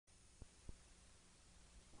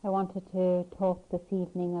I wanted to talk this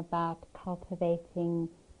evening about cultivating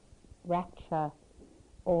rapture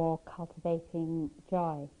or cultivating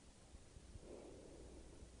joy.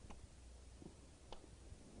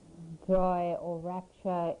 Joy or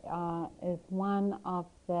rapture is one of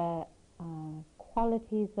the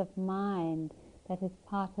qualities of mind that is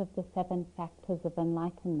part of the 7 factors of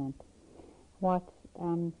enlightenment. What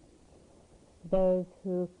those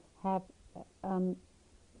who have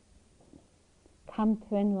come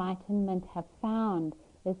to enlightenment have found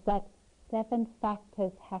is that 7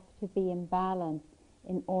 factors have to be in balance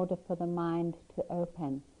in order for the mind to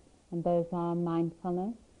open. And those are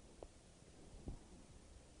mindfulness,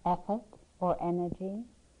 effort or energy,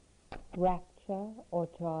 rapture or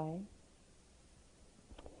joy,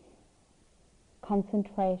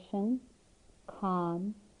 concentration,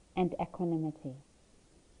 calm, and equanimity.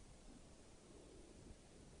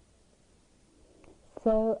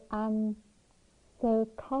 So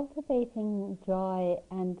cultivating joy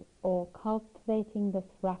or cultivating this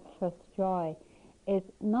rapturous joy is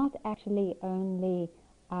not actually only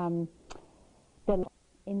in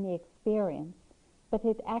the experience, but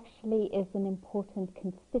it actually is an important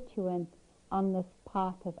constituent on this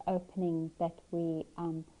path of opening that we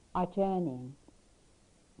are journeying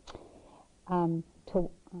I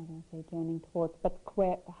don't say journeying towards, but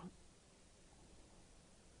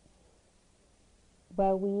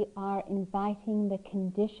where we are inviting the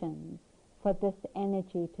conditions for this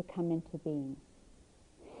energy to come into being.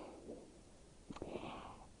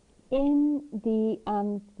 In the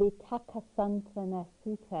Takasantana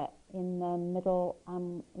Sutta, in the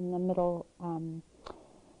middle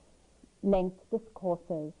length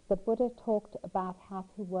discourses, the Buddha talked about how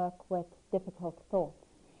to work with difficult thoughts.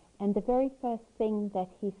 And the very first thing that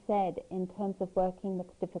he said in terms of working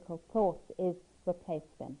with difficult thoughts is replace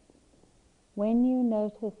them. When you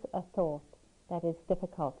notice a thought that is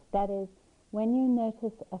difficult, that is, when you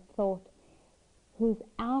notice a thought whose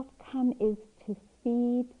outcome is to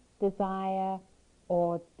feed desire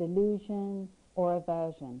or delusion or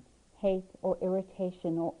aversion, hate or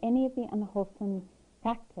irritation or any of the unwholesome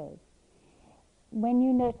factors, when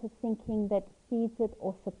you notice thinking that feeds it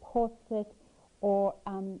or supports it or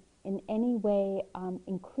in any way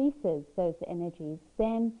increases those energies,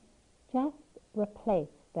 then just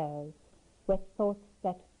replace those with thoughts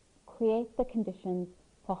that create the conditions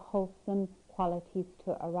for wholesome qualities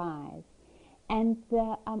to arise. And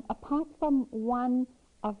apart from one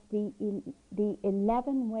of the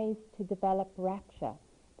 11 ways to develop rapture,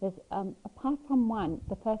 there's apart from one,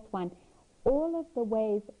 the first one, all of the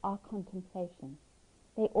ways are contemplation.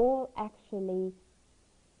 They all actually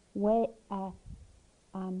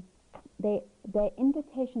they're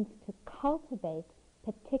invitations to cultivate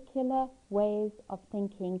particular ways of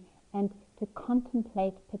thinking and to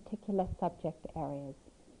contemplate particular subject areas.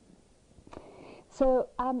 So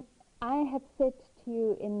I have said to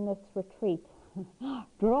you in this retreat,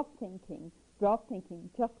 drop thinking,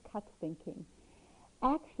 just cut thinking.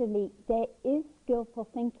 Actually, there is skillful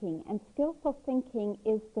thinking, and skillful thinking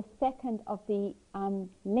is the second of the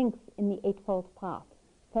links in the Eightfold Path.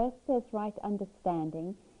 First there's right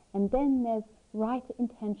understanding, and then there's right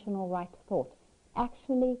intentional, right thought.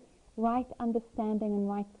 Actually, right understanding and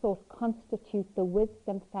right thought constitute the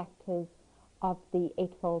wisdom factors of the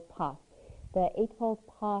Eightfold Path. The Eightfold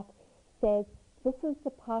Path says this is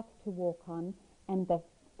the path to walk on, and the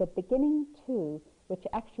beginning to, which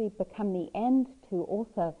actually become the end to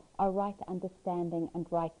also, are right understanding and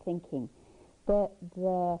right thinking. The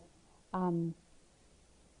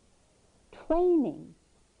training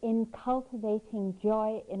in cultivating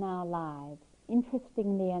joy in our lives,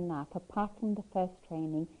 interestingly enough, apart from the first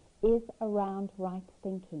training, is around right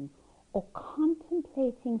thinking, or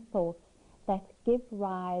contemplating thoughts that give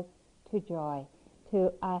rise to joy,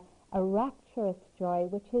 to a rapturous joy,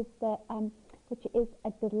 which is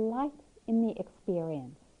a delight in the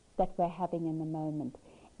experience that we're having in the moment.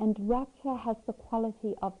 And rapture has the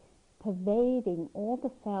quality of pervading all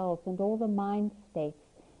the cells and all the mind states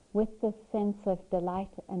with this sense of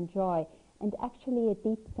delight and joy, and actually a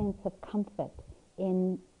deep sense of comfort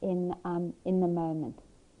in the moment.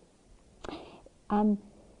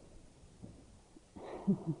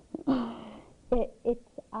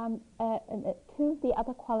 Two of the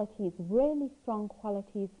other qualities, really strong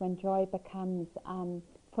qualities when joy becomes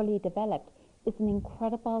fully developed, is an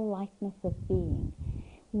incredible lightness of being.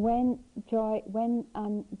 When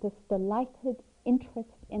this delighted interest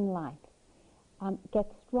in life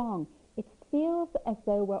gets strong, it feels as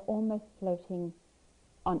though we're almost floating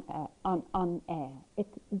on air.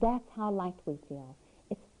 That's how light we feel.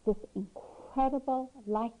 It's this incredible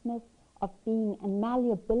lightness of being and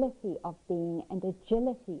malleability of being and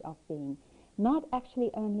agility of being, not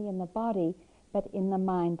actually only in the body, but in the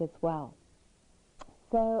mind as well.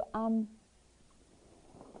 So I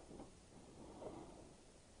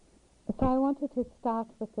wanted to start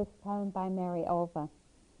with this poem by Mary Olver.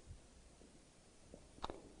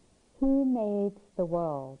 Who made the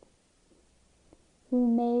world? Who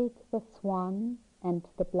made the swan and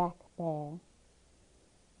the black bear?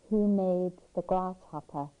 Who made the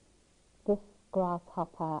grasshopper? This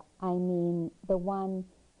grasshopper, I mean the one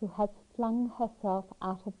who has flung herself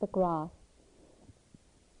out of the grass,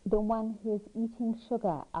 the one who is eating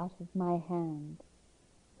sugar out of my hand,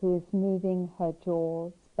 who is moving her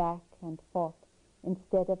jaws back and forth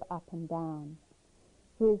instead of up and down,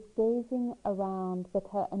 who is gazing around with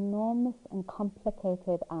her enormous and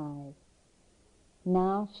complicated eyes.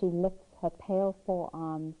 Now she lifts her pale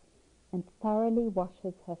forearms and thoroughly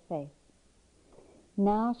washes her face.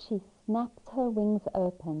 Now she snaps her wings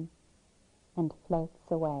open and floats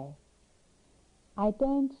away. I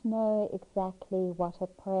don't know exactly what a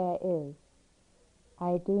prayer is.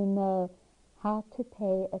 I do know how to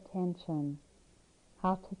pay attention,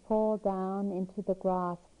 how to fall down into the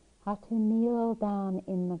grass, how to kneel down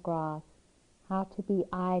in the grass, how to be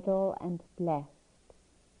idle and blessed,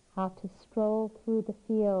 how to stroll through the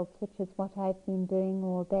fields, which is what I've been doing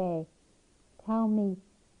all day. Tell me,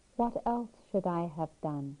 what else should I have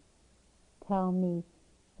done? Tell me,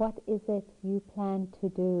 what is it you plan to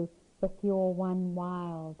do with your one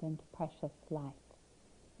wild and precious life?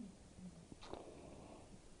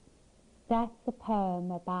 That's a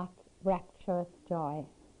poem about rapturous joy,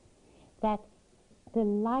 that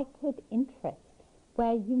delighted interest,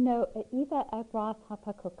 where either a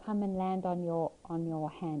grasshopper could come and land on your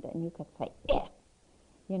hand and you could say, yeah,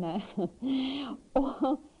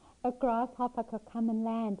 or a grasshopper could come and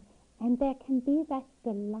land, and there can be that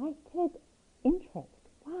delighted interest.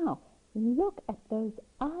 Wow, look at those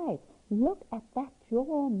eyes, look at that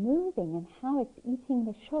jaw moving and how it's eating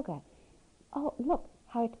the sugar. Oh, look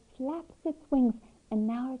how it flaps its wings and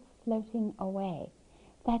now it's floating away.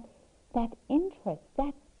 That interest,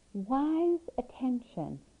 that wise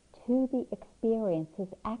attention to the experience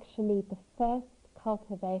is actually the first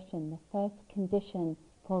cultivation, the first condition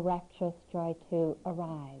for rapturous joy to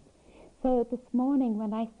arise. So this morning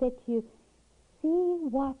when I said to you, see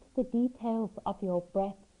what the details of your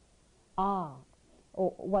breath are,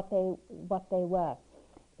 or what they were.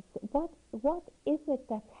 What is it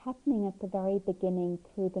that's happening at the very beginning,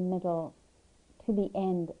 through the middle, to the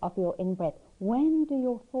end of your in-breath? When do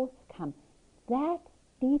your thoughts come? That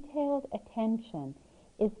detailed attention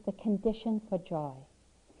is the condition for joy.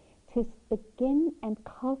 To begin and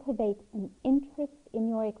cultivate an interest in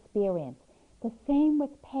your experience. The same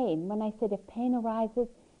with pain. When I said if pain arises,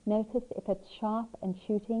 notice if it's sharp and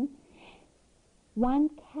shooting. One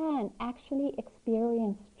can actually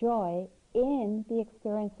experience joy in the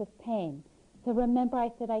experience of pain. So remember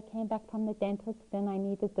I said I came back from the dentist and I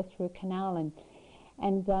needed this root canal and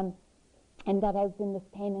that I was in this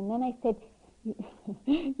pain. And then I said,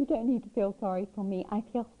 you don't need to feel sorry for me. I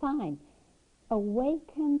feel fine.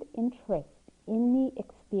 Awakened interest in the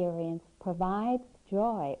experience provides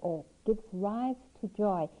joy or gives rise to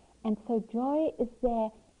joy. And so joy is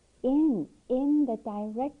there in the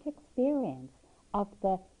direct experience of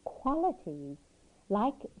the qualities,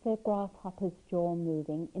 like the grasshopper's jaw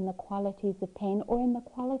moving, in the qualities of pain or in the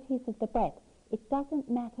qualities of the breath. It doesn't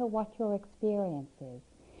matter what your experience is.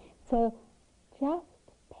 So just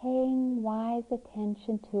paying wise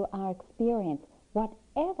attention to our experience,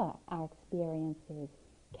 whatever our experience is,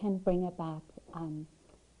 can bring about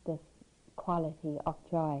this quality of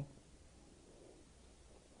joy.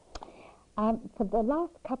 For the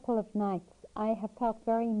last couple of nights, I have felt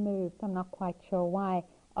very moved, I'm not quite sure why,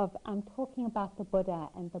 of talking about the Buddha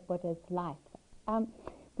and the Buddha's life.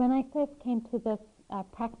 When I first came to this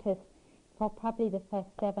practice, for probably the first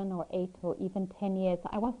 7 or 8 or even 10 years,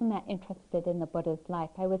 I wasn't that interested in the Buddha's life.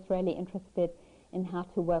 I was really interested in how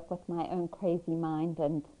to work with my own crazy mind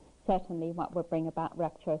and certainly what would bring about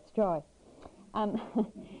rapturous joy.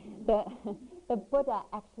 The Buddha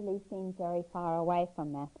actually seemed very far away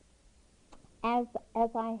from that. As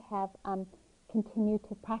I have continued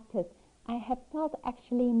to practice, I have felt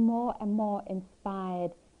actually more and more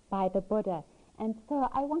inspired by the Buddha. And so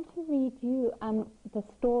I want to read you the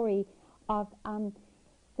story of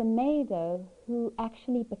Samedo, who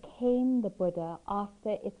actually became the Buddha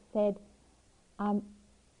after it said,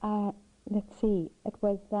 let's see, it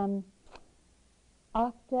was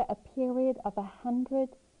after a period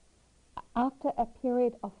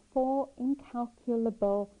of 4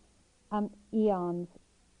 incalculable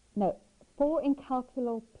 4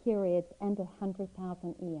 incalculable periods and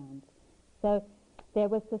 100,000 eons. So there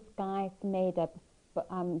was this guy made up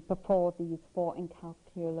before these 4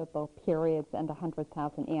 incalculable periods and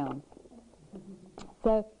 100,000 eons.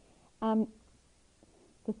 So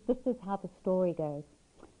this is how the story goes.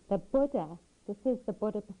 The Buddha, this is the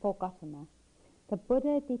Buddha before Gautama, the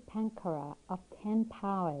Buddha Dipankara of 10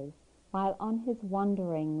 powers, while on his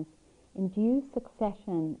wanderings in due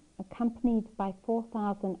succession, accompanied by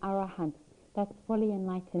 4,000 arahants, that's fully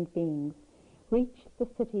enlightened beings, reached the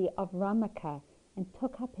city of Ramaka and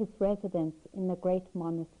took up his residence in the great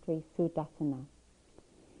monastery Sudassana.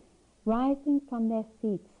 Rising from their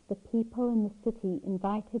seats, the people in the city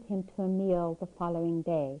invited him to a meal the following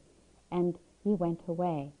day, and he went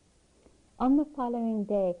away. On the following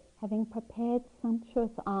day, having prepared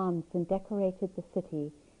sumptuous alms and decorated the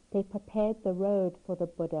city, they prepared the road for the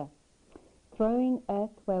Buddha, throwing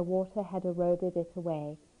earth where water had eroded it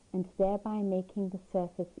away, and thereby making the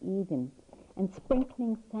surface even, and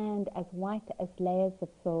sprinkling sand as white as layers of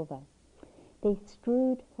silver. They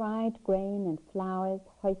strewed fried grain and flowers,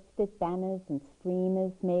 hoisted banners and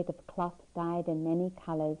streamers made of cloth dyed in many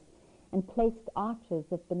colors, and placed arches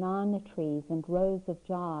of banana trees and rows of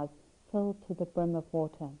jars filled to the brim of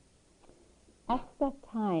water. At that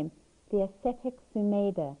time, the ascetic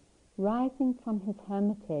Sumedha, rising from his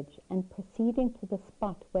hermitage and proceeding to the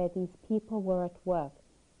spot where these people were at work,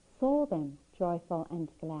 saw them joyful and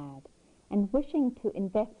glad, and wishing to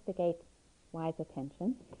investigate, wise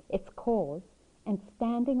attention, its cause, and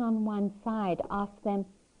standing on one side asked them,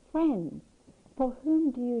 "Friends, for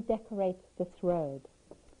whom do you decorate this road?"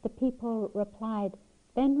 The people replied,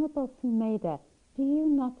 "Venerable Sumedha, do you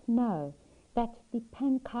not know that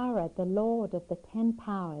Dipankara, the Lord of the 10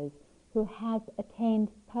 powers, who has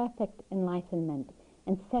attained perfect enlightenment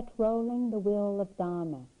and set rolling the wheel of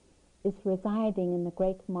Dharma, is residing in the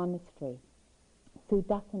great monastery,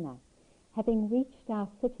 Sudassana, having reached our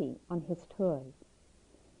city on his tours?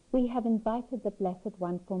 We have invited the Blessed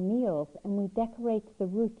One for meals, and we decorate the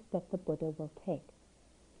route that the Buddha will take."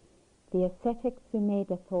 The ascetic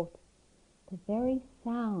Sumedha thought, "The very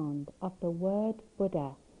sound of the word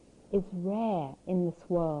Buddha is rare in this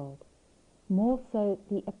world, more so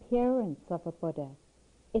the appearance of a Buddha.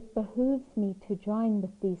 It behooves me to join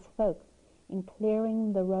with these folks in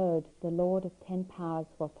clearing the road the Lord of 10 powers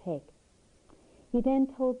will take." He then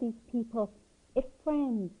told these people, "If,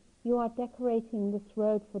 friends, you are decorating this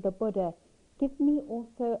road for the Buddha, give me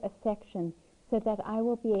also a section so that I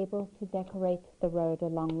will be able to decorate the road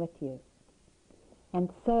along with you."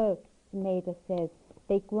 And so, Sumedha says,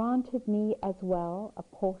 "They granted me as well a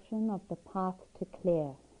portion of the path to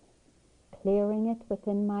clear. Clearing it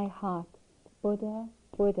within my heart, Buddha,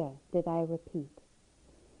 Buddha, did I repeat.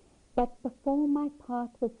 But before my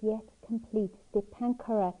path was yet complete,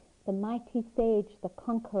 Dipankara, the mighty sage, the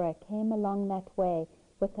conqueror, came along that way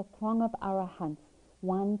with a throng of arahants,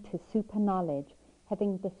 won to super knowledge,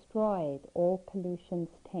 having destroyed all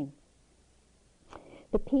pollution's taint.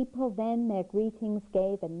 The people then their greetings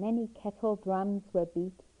gave, and many kettle drums were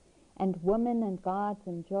beat, and women and guards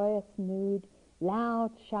in joyous mood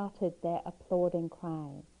loud shouted their applauding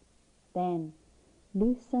cries. Then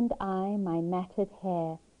loosened I my matted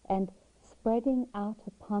hair, and spreading out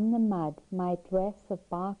upon the mud my dress of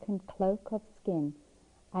bark and cloak of skin,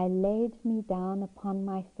 I laid me down upon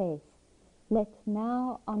my face. Let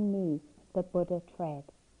now on me the Buddha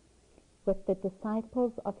tread. With the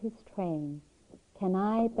disciples of his train, can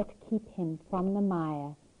I but keep him from the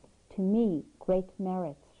mire, to me great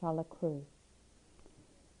merits shall accrue."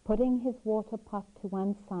 Putting his water pot to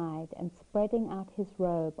one side and spreading out his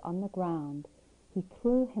robe on the ground, he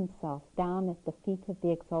threw himself down at the feet of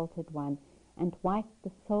the Exalted One and wiped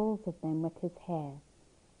the soles of them with his hair.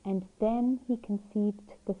 And then he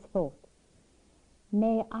conceived this thought,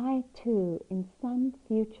 "May I too, in some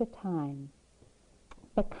future time,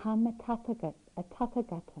 become a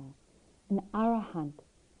Tathagata, an Arahant,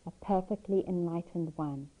 a perfectly enlightened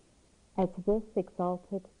one, as this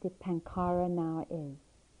exalted Dipankara now is.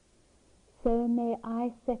 So may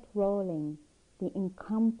I set rolling the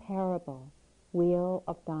incomparable wheel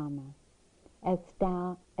of Dharma, as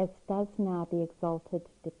does now the exalted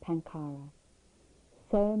Dipankara.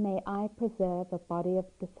 So may I preserve a body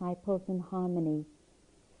of disciples in harmony.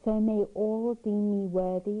 So may all deem me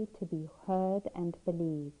worthy to be heard and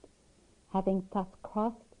believed. Having thus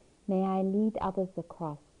crossed, may I lead others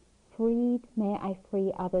across. Freed, may I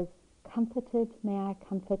free others. Comforted, may I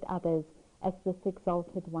comfort others, as this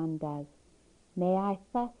exalted one does. May I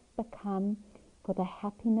thus become, for the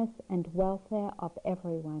happiness and welfare of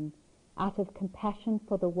everyone, out of compassion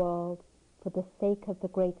for the world, for the sake of the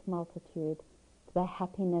great multitude, for the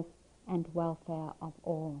happiness and welfare of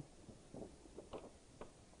all.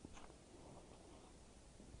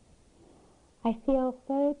 I feel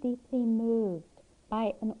so deeply moved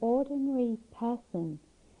by an ordinary person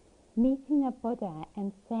meeting a Buddha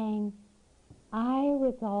and saying, I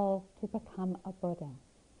resolve to become a Buddha.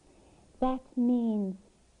 That means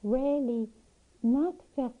really not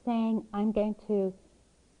just saying, I'm going to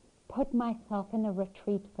put myself in a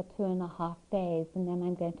retreat for 2.5 days and then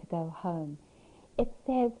I'm going to go home. It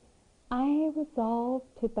says, I resolve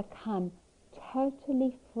to become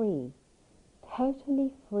totally free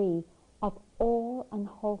of all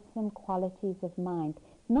unwholesome qualities of mind.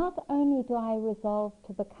 Not only do I resolve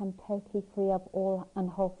to become totally free of all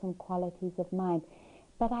unwholesome qualities of mind,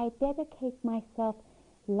 but I dedicate myself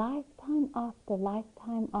lifetime after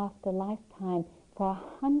lifetime after lifetime for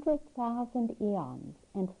 100,000 eons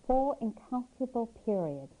and 4 incalculable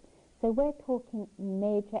periods. So we're talking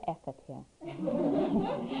major effort here.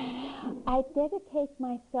 I dedicate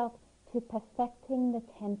myself to perfecting the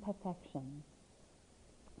 10 perfections.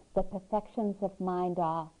 The perfections of mind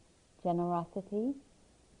are generosity,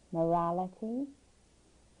 morality,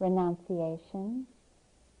 renunciation.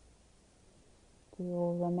 Do you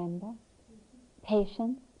all remember?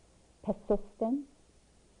 Patience, persistence,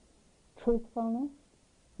 truthfulness,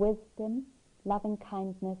 wisdom, loving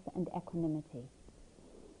kindness, and equanimity.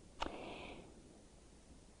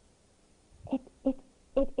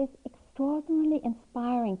 It is extraordinarily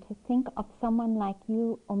inspiring to think of someone like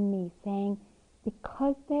you or me saying,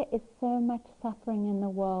 because there is so much suffering in the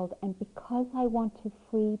world and because I want to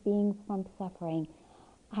free beings from suffering,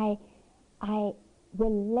 I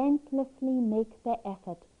relentlessly make the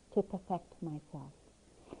effort to perfect myself.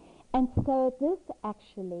 And so this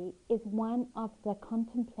actually is one of the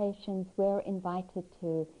contemplations we're invited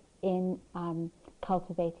to in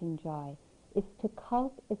Cultivating Joy, is to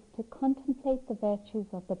contemplate the virtues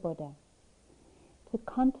of the Buddha, to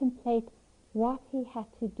contemplate what he had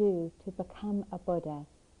to do to become a Buddha,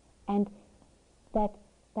 and that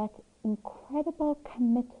incredible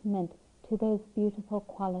commitment to those beautiful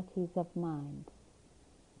qualities of mind.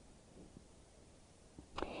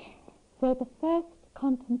 So the first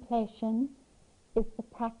contemplation is the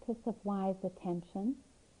practice of wise attention.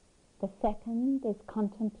 The second is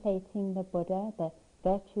contemplating the Buddha, the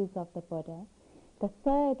virtues of the Buddha. The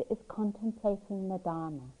third is contemplating the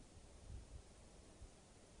Dharma.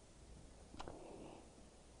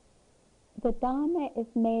 The Dharma is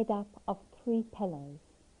made up of 3 pillars: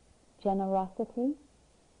 generosity,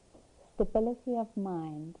 stability of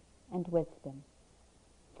mind, and wisdom.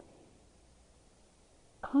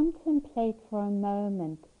 Contemplate for a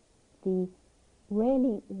moment the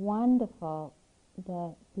really wonderful,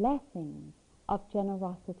 the blessings of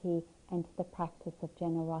generosity and the practice of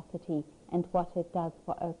generosity and what it does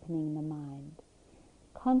for opening the mind.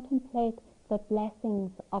 Contemplate the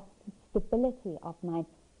blessings of the stability of mind,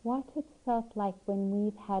 what it felt like when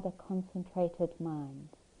we've had a concentrated mind,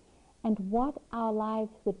 and what our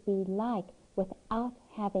lives would be like without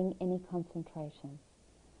having any concentration.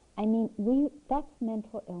 I mean, that's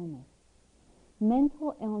mental illness.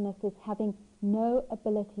 Mental illness is having no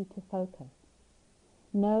ability to focus,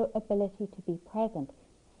 no ability to be present,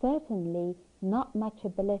 certainly not much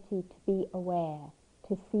ability to be aware,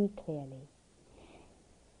 to see clearly.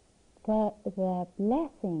 The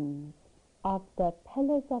blessings of the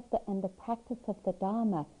pillars of and the practice of the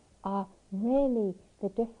Dharma are really the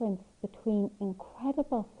difference between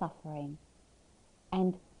incredible suffering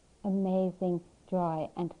and amazing joy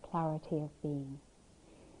and clarity of being.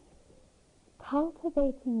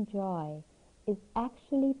 Cultivating joy is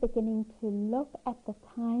actually beginning to look at the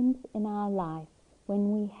times in our life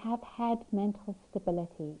when we have had mental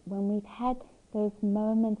stability, when we've had those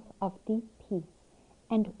moments of deep peace,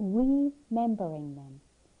 and remembering them,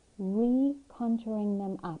 reconjuring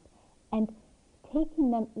them up, and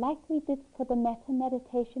taking them, like we did for the metta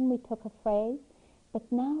meditation, we took a phrase, but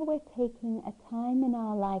now we're taking a time in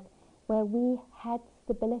our life where we had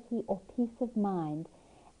stability or peace of mind,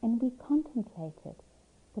 and we contemplated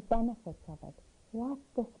the benefits of it. What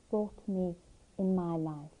this brought me in my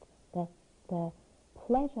life, the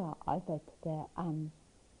pleasure of it,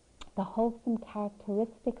 the wholesome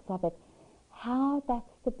characteristics of it, how that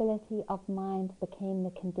stability of mind became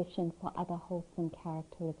the condition for other wholesome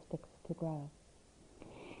characteristics to grow.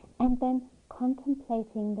 And then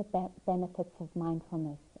contemplating the benefits of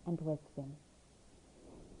mindfulness and wisdom.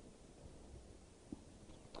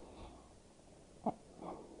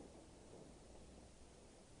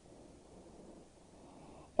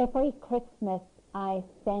 Every Christmas I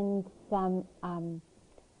send some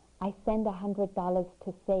I send $100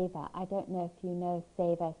 to Saver. I don't know if you know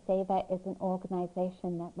Saver. Saver is an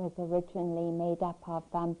organization that was originally made up of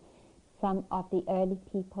some of the early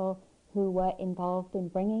people who were involved in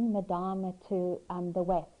bringing the Dharma to the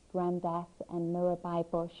West, Ram Dass and Mirabai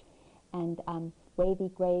Bush, and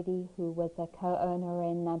Wavy Grady, who was a co-owner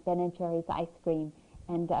in Ben & Jerry's ice cream,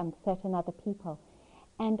 and certain other people.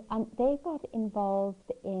 And they got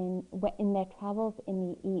involved in their travels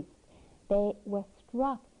in the East. They were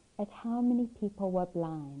struck at how many people were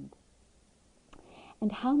blind,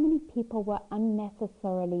 and how many people were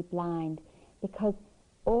unnecessarily blind, because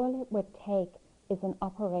all it would take is an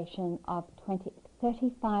operation of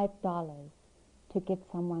 $35 to give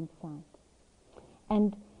someone sight.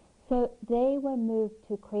 And so they were moved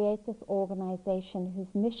to create this organization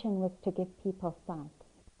whose mission was to give people sight.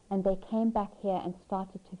 And they came back here and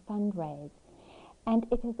started to fundraise. And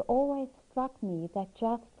it has always struck me that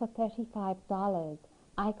just for $35,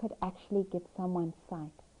 I could actually give someone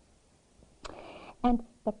sight. And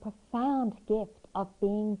the profound gift of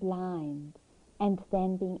being blind and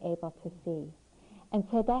then being able to see. And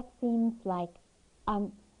so that seems like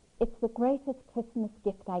it's the greatest Christmas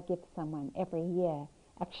gift I give someone every year.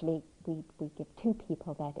 Actually, we give two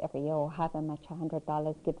people that every year, or however much,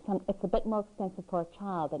 $100. It's a bit more expensive for a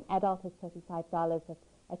child. An adult is $35.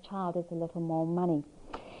 A child is a little more money.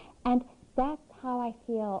 And that's how I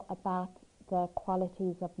feel about the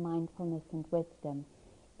qualities of mindfulness and wisdom.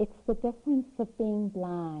 It's the difference of being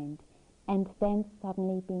blind and then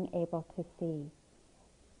suddenly being able to see.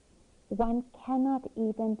 One cannot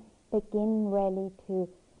even begin really to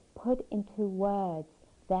put into words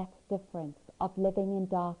that difference of living in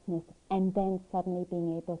darkness and then suddenly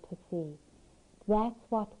being able to see. That's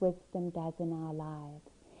what wisdom does in our lives.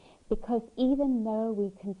 Because even though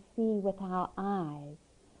we can see with our eyes,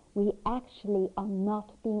 we actually are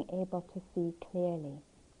not being able to see clearly.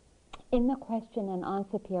 In the question and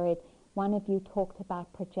answer period, one of you talked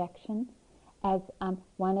about projection as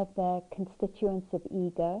one of the constituents of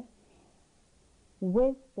ego.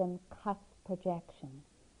 Wisdom cuts projection,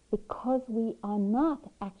 because we are not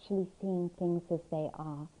actually seeing things as they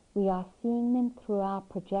are. We are seeing them through our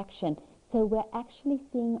projection. So we're actually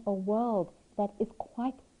seeing a world that is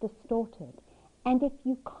quite distorted. And if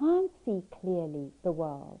you can't see clearly the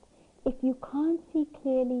world, if you can't see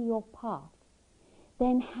clearly your path,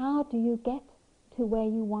 then how do you get to where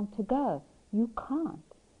you want to go? You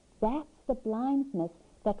can't. That's the blindness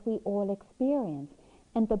that we all experience.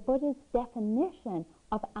 And the Buddha's definition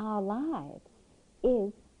of our lives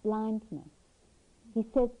is blindness. He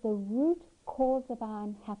says the root cause of our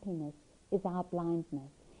unhappiness is our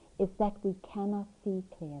blindness, is that we cannot see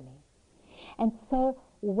clearly. And so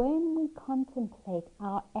when we contemplate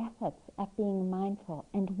our efforts at being mindful,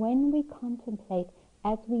 and when we contemplate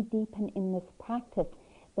as we deepen in this practice,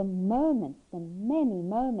 the moments, the many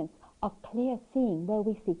moments of clear seeing where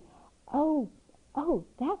we see, oh,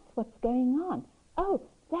 that's what's going on. Oh,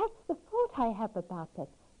 that's the thought I have about this.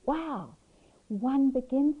 Wow. One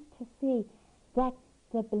begins to see that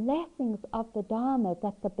the blessings of the Dharma,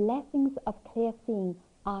 that the blessings of clear seeing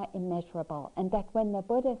are immeasurable. And that when the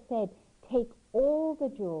Buddha said, take all the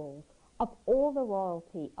jewels of all the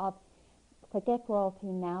royalty of, forget royalty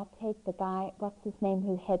now, take the guy, what's his name,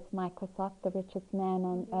 who heads Microsoft, the richest man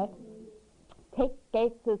on earth. Take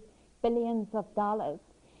Gates' billions of dollars,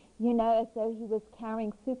 you know, as though he was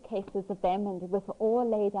carrying suitcases of them, and it was all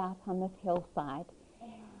laid out on this hillside.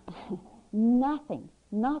 Nothing,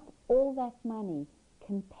 not all that money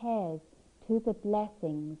compares to the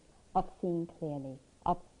blessings of seeing clearly,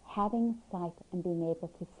 of having sight and being able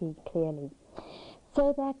to see clearly.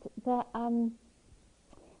 So that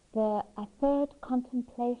the third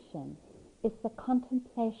contemplation is the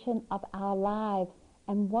contemplation of our lives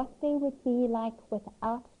and what they would be like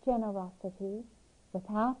without generosity,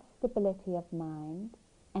 without stability of mind,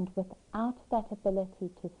 and without that ability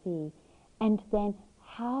to see, and then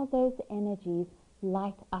how those energies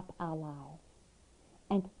light up our lives,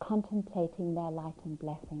 and contemplating their light and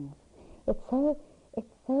blessings.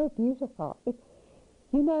 It's so beautiful.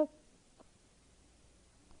 You know,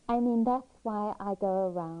 I mean, that's why I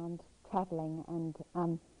go around traveling and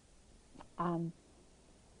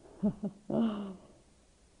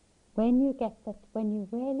when you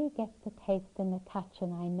really get the taste and the touch,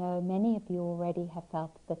 and I know many of you already have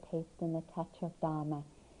felt the taste and the touch of Dharma,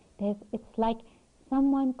 it's like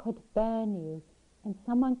someone could burn you and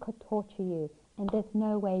someone could torture you, and there's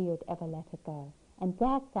no way you'd ever let it go. And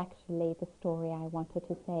that's actually the story I wanted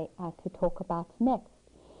to say, to talk about next.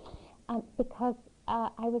 Because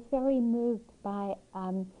I was very moved by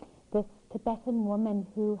this Tibetan woman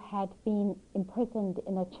who had been imprisoned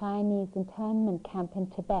in a Chinese internment camp in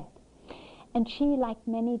Tibet. And she, like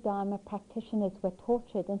many Dharma practitioners, were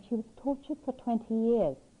tortured, and she was tortured for 20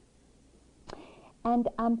 years. And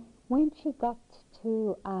when she got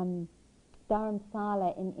to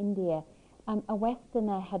Dharamsala in India, a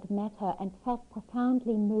Westerner had met her and felt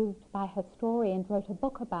profoundly moved by her story and wrote a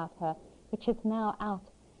book about her, which is now out.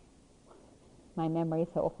 My memory is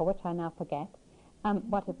so awful, which I now forget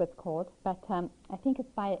what it was called, but I think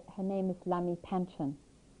it's by, her name is Lami Panchen.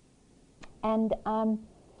 And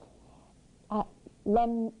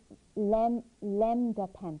Lemda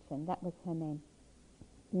Panchen, that was her name,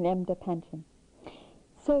 Lemda Panchen.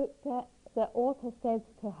 So the author says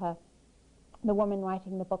to her, the woman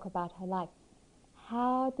writing the book about her life,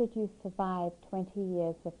 how did you survive 20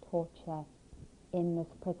 years of torture in this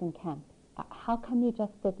prison camp? How come you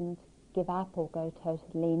just didn't give up or go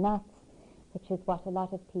totally nuts, which is what a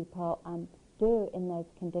lot of people do in those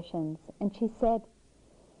conditions? And she said,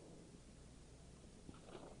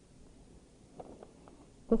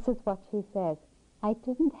 this is what she says, I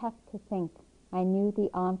didn't have to think, I knew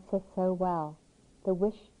the answer so well, the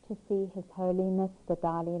wish to see His Holiness the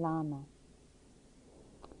Dalai Lama.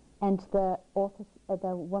 And the author,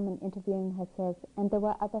 the woman interviewing her says, and there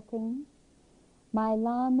were other things? My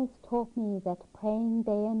lamas taught me that praying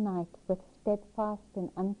day and night with steadfast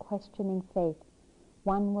and unquestioning faith,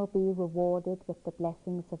 one will be rewarded with the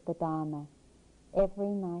blessings of the Dharma.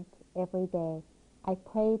 Every night, every day, I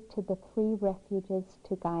prayed to the three refuges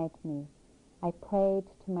to guide me. I prayed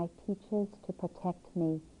to my teachers to protect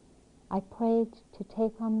me. I prayed to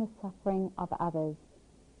take on the suffering of others.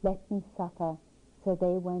 Let me suffer so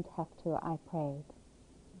they won't have to, I prayed.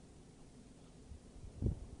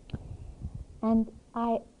 And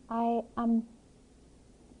I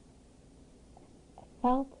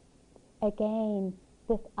felt again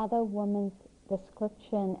this other woman's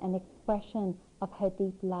description and expression of her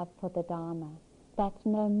deep love for the Dharma, that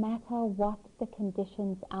no matter what the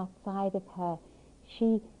conditions outside of her,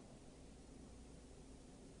 she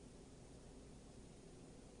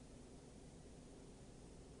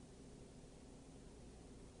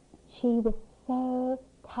was so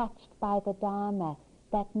touched by the Dharma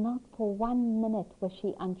that not for 1 minute was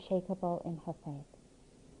she unshakable in her faith,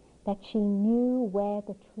 that she knew where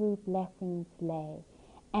the true blessings lay.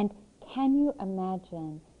 And can you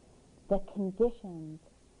imagine the conditions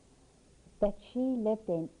that she lived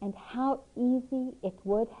in and how easy it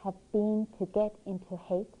would have been to get into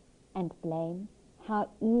hate and blame, how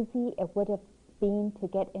easy it would have been to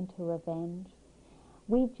get into revenge?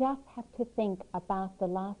 We just have to think about the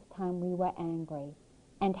last time we were angry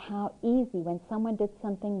and how easy when someone did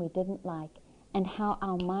something we didn't like, and how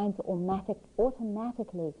our minds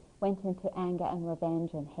automatically went into anger and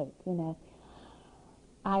revenge and hate. You know,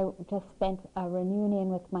 I just spent a reunion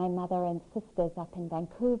with my mother and sisters up in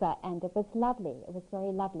Vancouver, and it was lovely. It was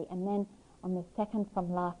very lovely. And then on the second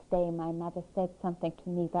from last day, my mother said something to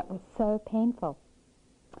me that was so painful.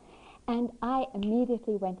 And I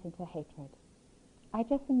immediately went into hatred. I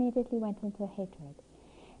just immediately went into hatred.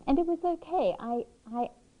 And it was okay.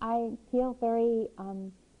 I feel very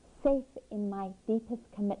safe in my deepest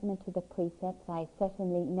commitment to the precepts. I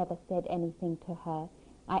certainly never said anything to her.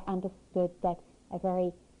 I understood that a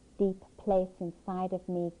very deep place inside of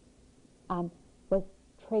me was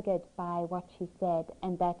triggered by what she said,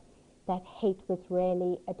 and that hate was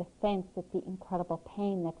really a defense of the incredible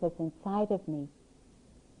pain that was inside of me.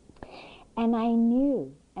 And I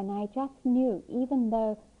knew, and I just knew, even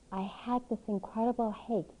though I had this incredible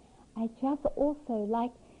hate, I just also,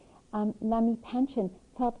 like Lami Panchen,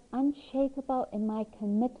 felt unshakable in my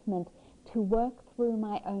commitment to work through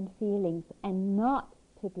my own feelings and not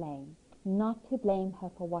to blame her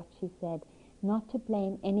for what she said, not to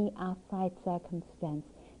blame any outside circumstance,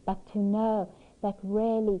 but to know that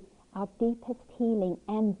really our deepest healing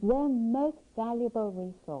and the most valuable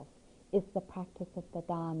resource is the practice of the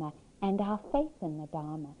Dharma and our faith in the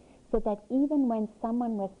Dharma, so that even when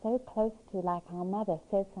someone we're so close to, like our mother,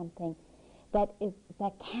 says something that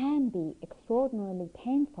can be extraordinarily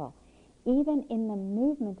painful, even in the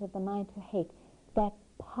movement of the mind to hate, that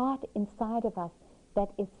part inside of us that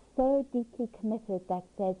is so deeply committed that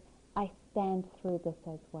says, I stand through this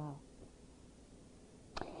as well.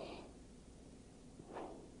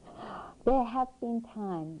 There have been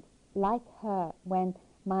times like her when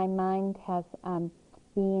my mind has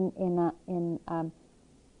been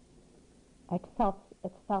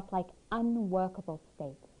it felt like unworkable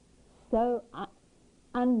state, so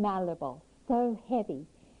unmalleable, so heavy,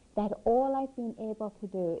 that all I've been able to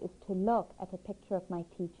do is to look at a picture of my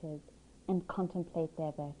teachers and contemplate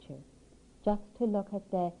their virtue, just to look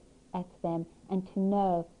at their at them and to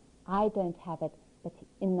know I don't have it but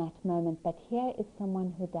in that moment, but here is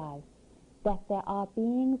someone who does, that there are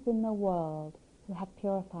beings in the world who have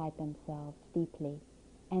purified themselves deeply,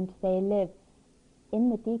 and they live in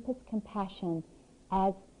the deepest compassion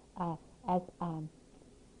as a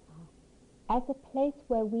place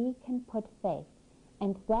where we can put faith,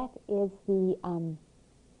 and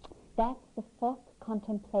that's the fourth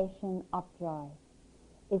contemplation of joy,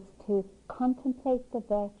 is to contemplate the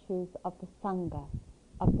virtues of the Sangha,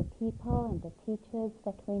 of the people and the teachers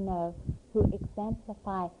that we know who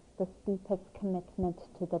exemplify this deepest commitment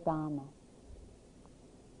to the Dharma.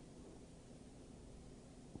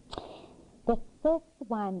 The fifth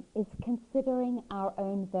one is considering our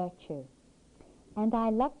own virtue. And I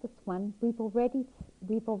love this one. We've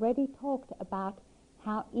already talked about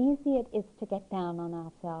how easy it is to get down on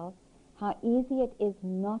ourselves, how easy it is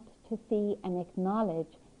not to see and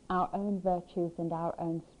acknowledge our own virtues and our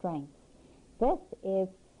own strengths. This is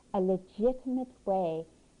a legitimate way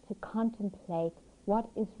to contemplate what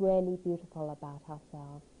is really beautiful about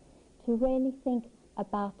ourselves, to really think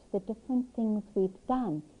about the different things we've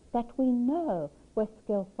done that we know were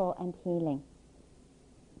skillful and healing.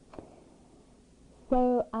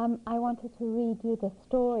 So I wanted to read you the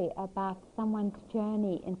story about someone's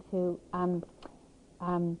journey into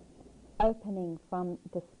opening from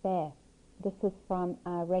despair. This is from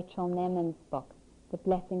Rachel Nemen's book, The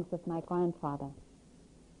Blessings of My Grandfather.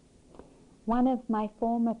 One of my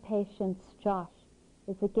former patients, Josh,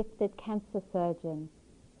 is a gifted cancer surgeon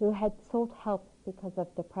who had sought help because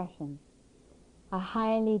of depression. A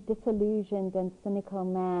highly disillusioned and cynical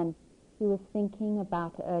man, he was thinking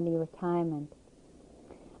about early retirement.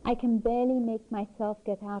 I can barely make myself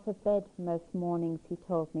get out of bed most mornings, he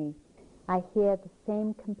told me. I hear the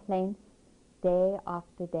same complaints day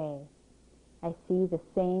after day. I see the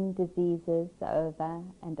same diseases over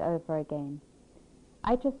and over again.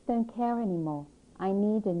 I just don't care anymore. I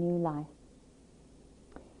need a new life.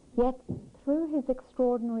 Yet, through his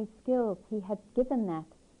extraordinary skills, he had given that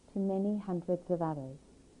to many hundreds of others.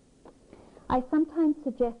 I sometimes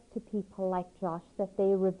suggest to people like Josh that they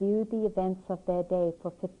review the events of their day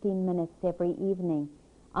for 15 minutes every evening,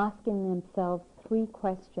 asking themselves 3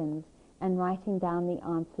 questions and writing down the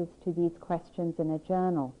answers to these questions in a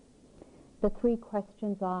journal. The 3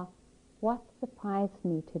 questions are: what surprised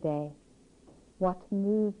me today? What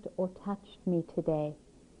moved or touched me today?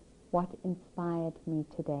 What inspired me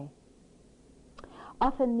today?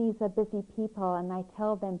 Often these are busy people, and I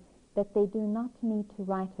tell them that they do not need to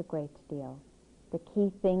write a great deal. The key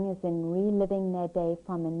thing is in reliving their day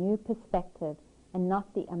from a new perspective and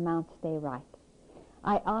not the amount they write.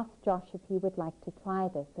 I asked Josh if he would like to try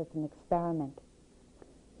this as an experiment.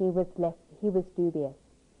 He was dubious.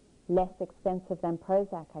 Less expensive than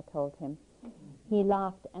Prozac, I told him. He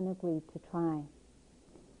laughed and agreed to try.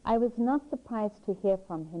 I was not surprised to hear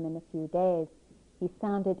from him in a few days. He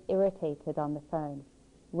sounded irritated on the phone.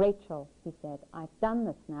 Rachel, he said, I've done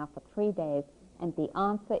this now for 3 days, and the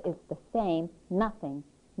answer is the same: nothing,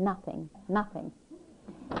 nothing, nothing.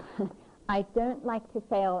 I don't like to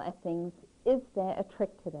fail at things. Is there a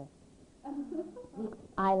trick to this?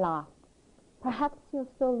 I laughed. Perhaps you're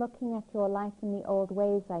still looking at your life in the old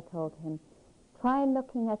ways, I told him. Try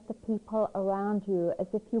looking at the people around you as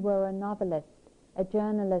if you were a novelist, a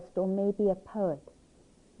journalist, or maybe a poet.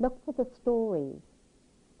 Look for the stories.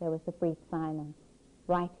 There was a brief silence.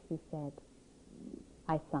 Right, he said.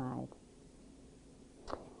 I sighed.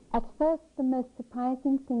 At first, the most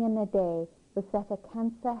surprising thing in the day was that a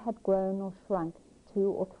cancer had grown or shrunk 2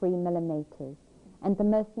 or 3 millimeters, and the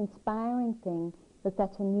most inspiring thing was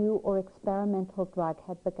that a new or experimental drug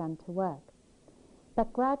had begun to work.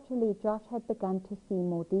 But gradually, Josh had begun to see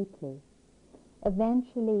more deeply.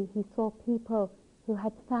 Eventually, he saw people who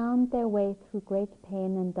had found their way through great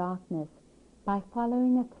pain and darkness by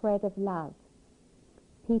following a thread of love.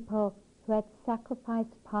 People who had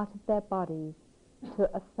sacrificed part of their bodies to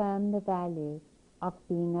affirm the value of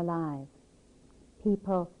being alive.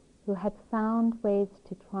 People who had found ways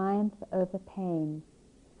to triumph over pain,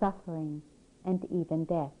 suffering, and even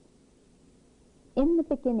death. In the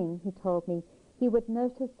beginning, he told me, he would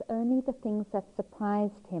notice only the things that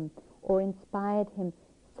surprised him or inspired him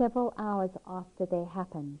several hours after they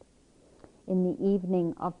happened, in the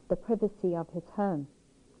evening of the privacy of his home.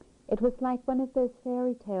 It was like one of those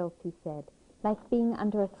fairy tales, he said, like being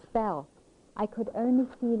under a spell. I could only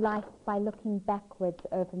see life by looking backwards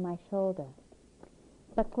over my shoulder.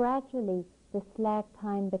 But gradually, this lag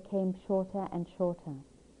time became shorter and shorter.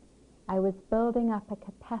 I was building up a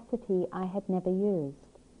capacity I had never used,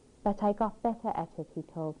 but I got better at it, he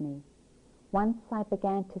told me. Once I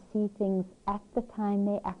began to see things at the time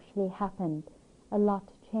they actually happened, a lot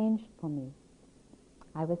changed for me.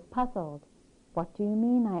 I was puzzled. What do you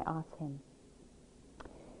mean? I asked him.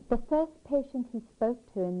 The first patient he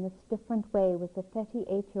spoke to in this different way was a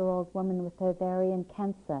 38-year-old woman with ovarian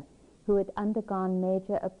cancer who had undergone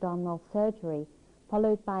major abdominal surgery,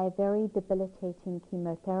 followed by a very debilitating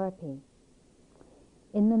chemotherapy.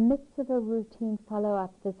 In the midst of a routine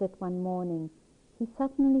follow-up visit one morning, he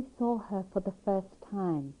suddenly saw her for the first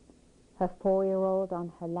time, her 4-year-old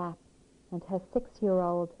on her lap and her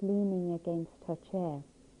 6-year-old leaning against her chair.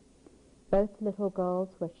 Both little girls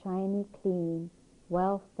were shiny clean,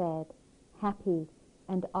 well-fed, happy,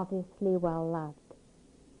 and obviously well-loved.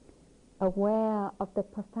 Aware of the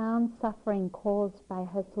profound suffering caused by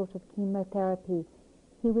her sort of chemotherapy,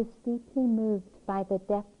 he was deeply moved by the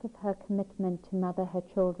depth of her commitment to mother her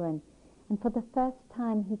children, and for the first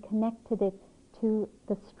time he connected it to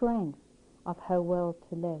the strength of her will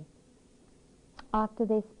to live. After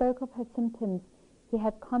they spoke of her symptoms, he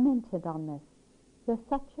had commented on this. "You're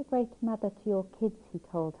such a great mother to your kids," he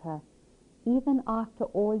told her. "Even after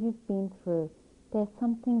all you've been through, there's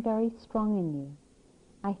something very strong in you.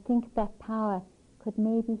 I think that power could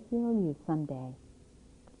maybe heal you someday."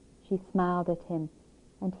 She smiled at him,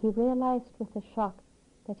 and he realized with a shock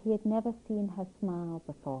that he had never seen her smile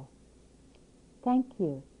before. "Thank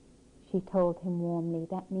you," she told him warmly.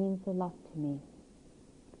 "That means a lot to me."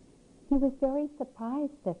 He was very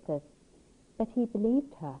surprised at this, but he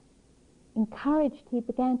believed her. Encouraged, he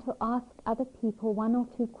began to ask other people 1 or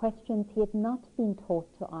 2 questions he had not been taught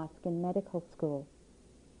to ask in medical school.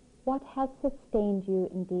 What has sustained you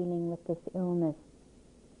in dealing with this illness?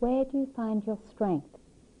 Where do you find your strength?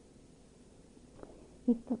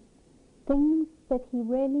 Things that he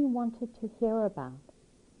really wanted to hear about.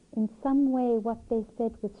 In some way, what they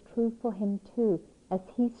said was true for him too, as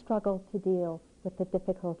he struggled to deal with the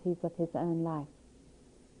difficulties of his own life.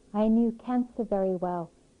 "I knew cancer very well,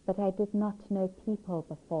 but I did not know people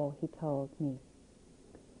before," he told me.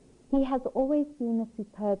 He has always been a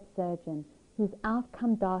superb surgeon whose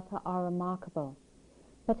outcome data are remarkable.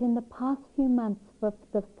 But in the past few months, for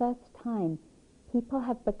the first time, people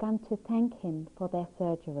have begun to thank him for their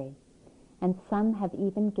surgery, and some have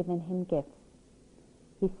even given him gifts.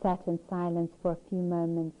 He sat in silence for a few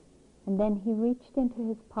moments, and then he reached into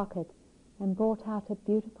his pocket and brought out a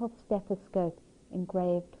beautiful stethoscope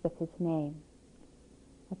engraved with his name.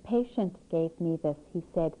 "A patient gave me this," he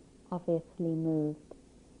said, obviously moved.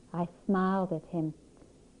 I smiled at him.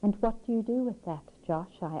 "And what do you do with that,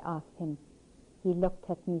 Josh?" I asked him. He looked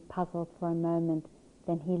at me puzzled for a moment,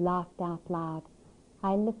 then he laughed out loud.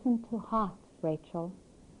 "I listen to hearts, Rachel.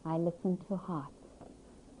 I listen to hearts."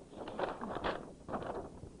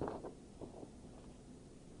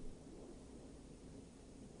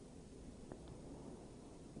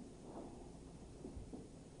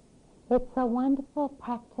 It's a wonderful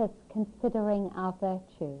practice considering our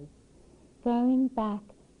virtues. Going back,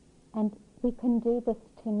 and we can do this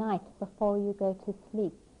tonight before you go to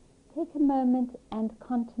sleep. Take a moment and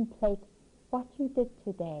contemplate what you did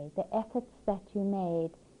today, the efforts that you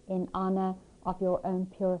made in honor of your own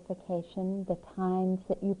purification, the times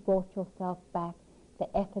that you brought yourself back,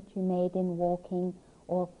 the effort you made in walking,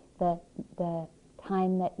 or the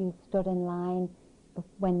time that you stood in line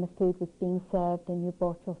when the food was being served and you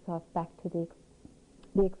brought yourself back to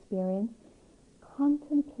the experience.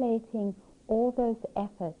 Contemplating all those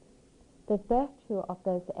efforts, the virtue of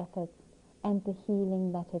those efforts, and the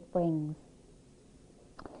healing that it brings.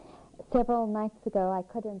 Several nights ago I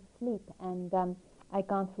couldn't sleep, and I'd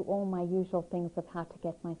gone through all my usual things of how to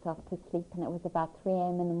get myself to sleep, and it was about 3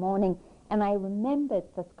 a.m. in the morning, and I remembered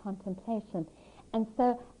this contemplation. And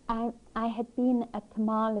so I had been at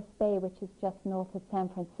Tamales Bay, which is just north of San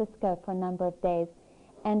Francisco, for a number of days,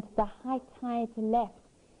 and the high tide left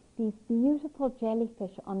these beautiful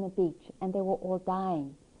jellyfish on the beach, and they were all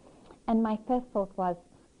dying. And my first thought was,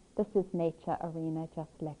 this is nature, Arena,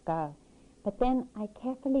 just let go. But then I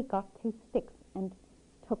carefully got 2 sticks and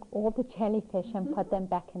took all the jellyfish and put them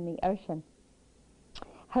back in the ocean,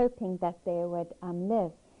 hoping that they would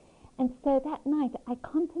live. And so that night I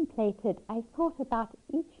contemplated, I thought about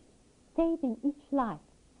saving each life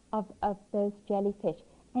of those jellyfish.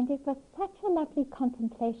 And it was such a lovely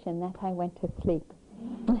contemplation that I went to sleep.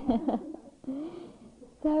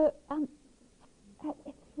 So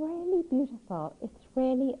it's really beautiful. It's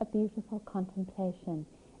really a beautiful contemplation.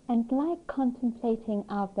 And like contemplating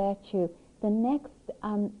our virtue, the next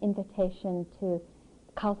invitation to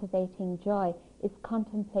cultivating joy is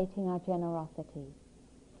contemplating our generosity.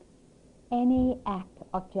 Any act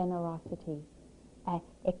of generosity.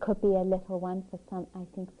 It could be a little one for some. I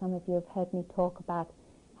think some of you have heard me talk about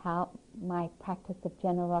how my practice of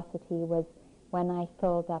generosity was when I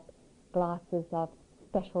filled up glasses of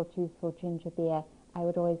special juice or ginger beer, I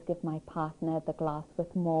would always give my partner the glass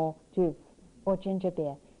with more juice or ginger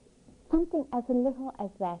beer. Something as little as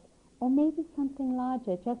that, or maybe something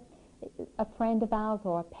larger, just a friend of ours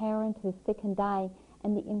or a parent who's sick and dying,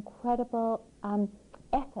 and the incredible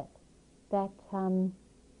effort that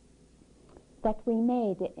that we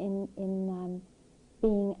made in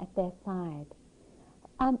being at their side.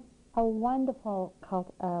 A wonderful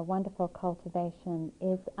cultivation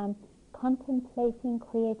is contemplating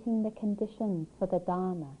creating the conditions for the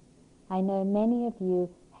Dharma. I know many of you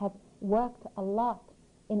have worked a lot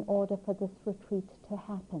in order for this retreat to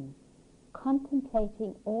happen.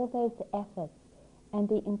 Contemplating all those efforts and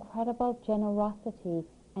the incredible generosity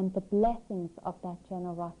and the blessings of that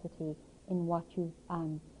generosity in what you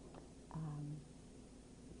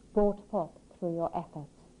brought forth through your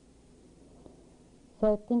efforts.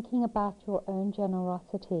 So thinking about your own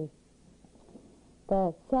generosity.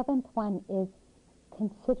 The seventh one is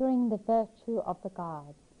considering the virtue of the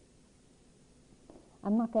gods.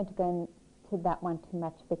 I'm not going to go into that one too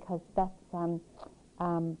much because that's a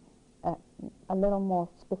little more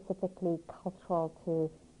specifically cultural to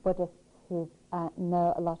Buddhists who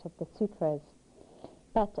know a lot of the sutras.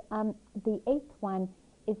 But the eighth one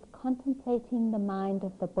is contemplating the mind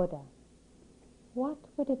of the Buddha. What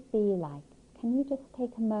would it be like? Can you just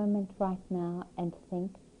take a moment right now and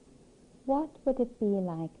think, what would it be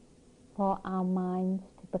like for our minds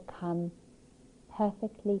to become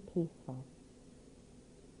perfectly peaceful,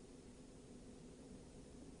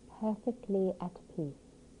 perfectly at peace,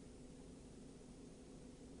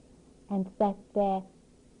 and that there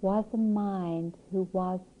was a mind who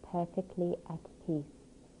was perfectly at peace,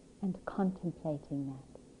 and contemplating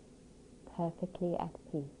that, perfectly at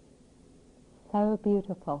peace. So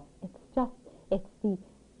beautiful. It's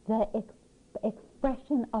the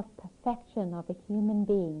expression of perfection of a human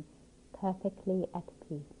being, perfectly at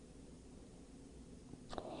peace.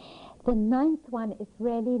 The ninth one is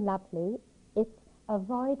really lovely. It's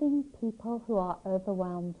avoiding people who are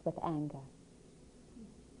overwhelmed with anger.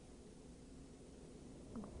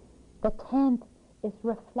 The 10th is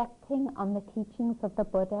reflecting on the teachings of the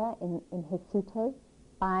Buddha in his suttas,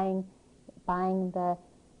 buying the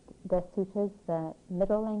suttas, the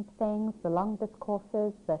middle-length things, the long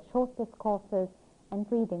discourses, the short discourses, and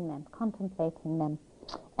reading them, contemplating them.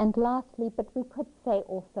 And lastly, but we could say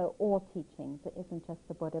also all teachings. It isn't just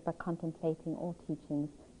the Buddha, but contemplating all teachings.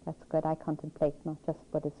 That's good. I contemplate not just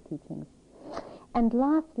Buddha's teachings. And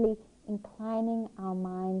lastly, inclining our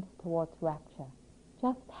minds towards rapture.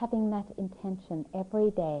 Just having that intention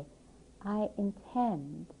every day. I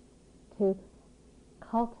intend to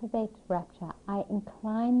cultivate rapture. I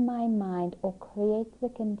incline my mind or create the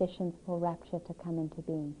conditions for rapture to come into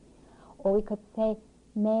being. Or we could say,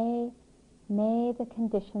 may the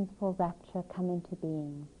conditions for rapture come into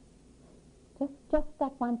being. Just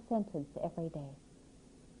that one sentence every day.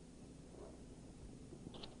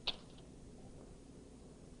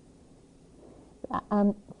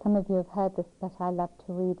 Some of you have heard this, but I love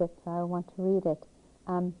to read it, so I want to read it.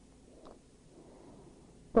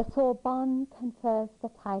 The Sorbonne confers the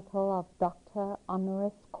title of Doctor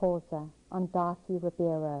Honoris Causa on Darcy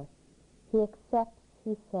Ribeiro. He accepts,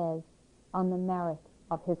 he says, on the merit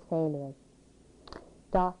of his failures.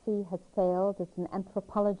 Darcy has failed as an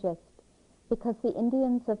anthropologist because the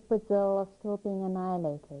Indians of Brazil are still being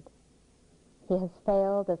annihilated. He has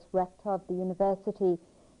failed as rector of the university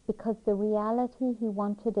because the reality he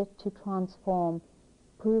wanted it to transform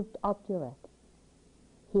proved obdurate.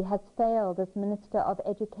 He has failed as Minister of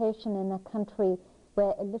Education in a country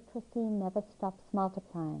where illiteracy never stops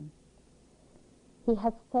multiplying. He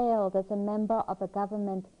has failed as a member of a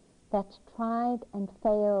government that tried and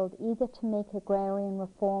failed either to make agrarian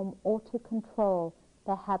reform or to control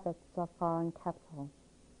the habits of foreign capital.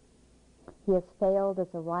 He has failed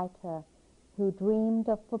as a writer who dreamed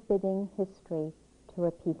of forbidding history to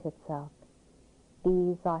repeat itself.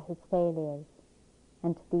 These are his failures,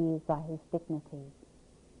 and these are his dignities.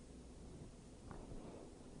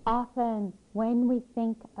 Often when we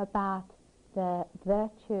think about the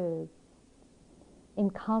virtues in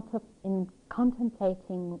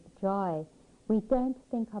contemplating joy, we don't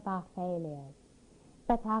think of our failures,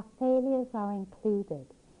 but our failures are included.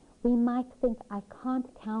 We might think, I can't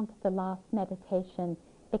count the last meditation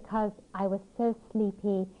because I was so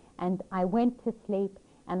sleepy and I went to sleep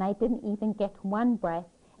and I didn't even get one breath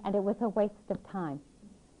and it was a waste of time.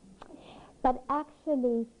 But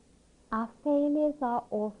actually, our failures are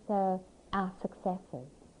also our successes,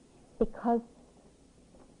 because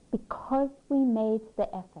because we made the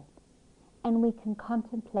effort, and we can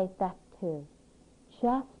contemplate that too.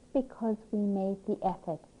 Just because we made the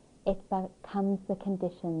effort, it becomes the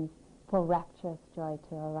conditions for rapturous joy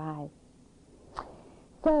to arise.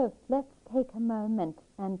 So let's take a moment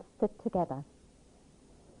and sit together.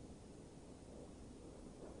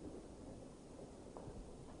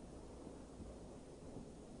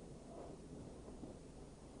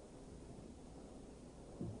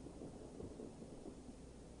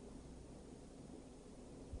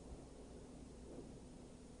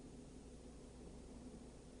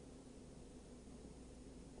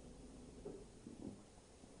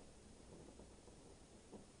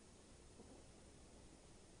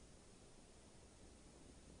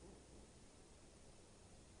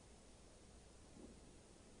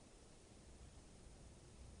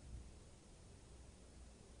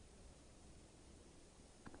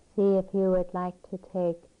 See if you would like to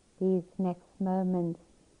take these next moments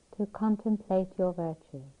to contemplate your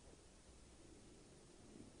virtues.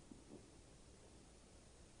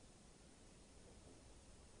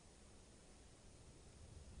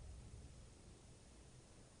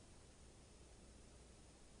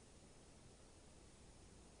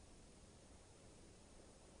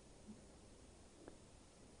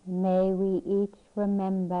 May we each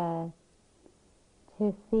remember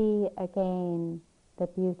to see again the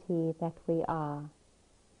beauty that we are,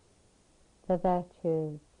 the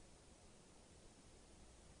virtues,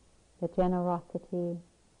 the generosity,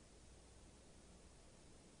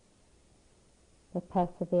 the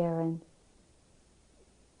perseverance,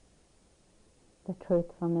 the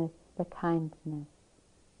truthfulness, the kindness.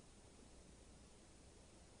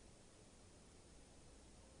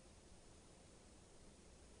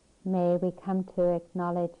 May we come to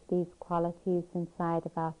acknowledge these qualities inside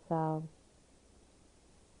of ourselves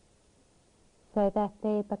so that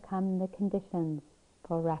they become the conditions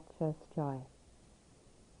for rapturous joy.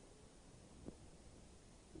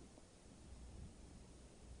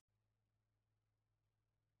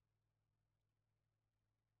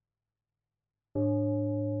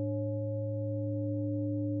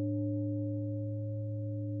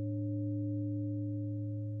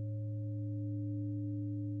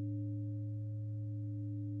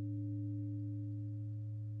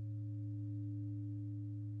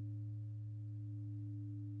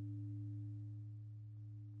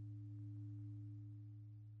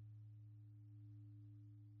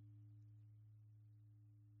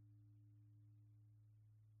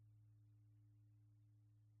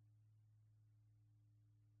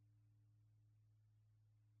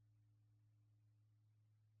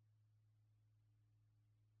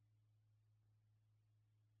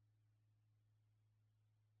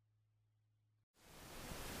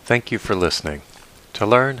 Thank you for listening. To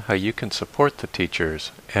learn how you can support the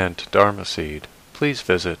teachers and Dharma Seed, please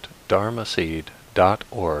visit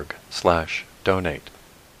dharmaseed.org/donate.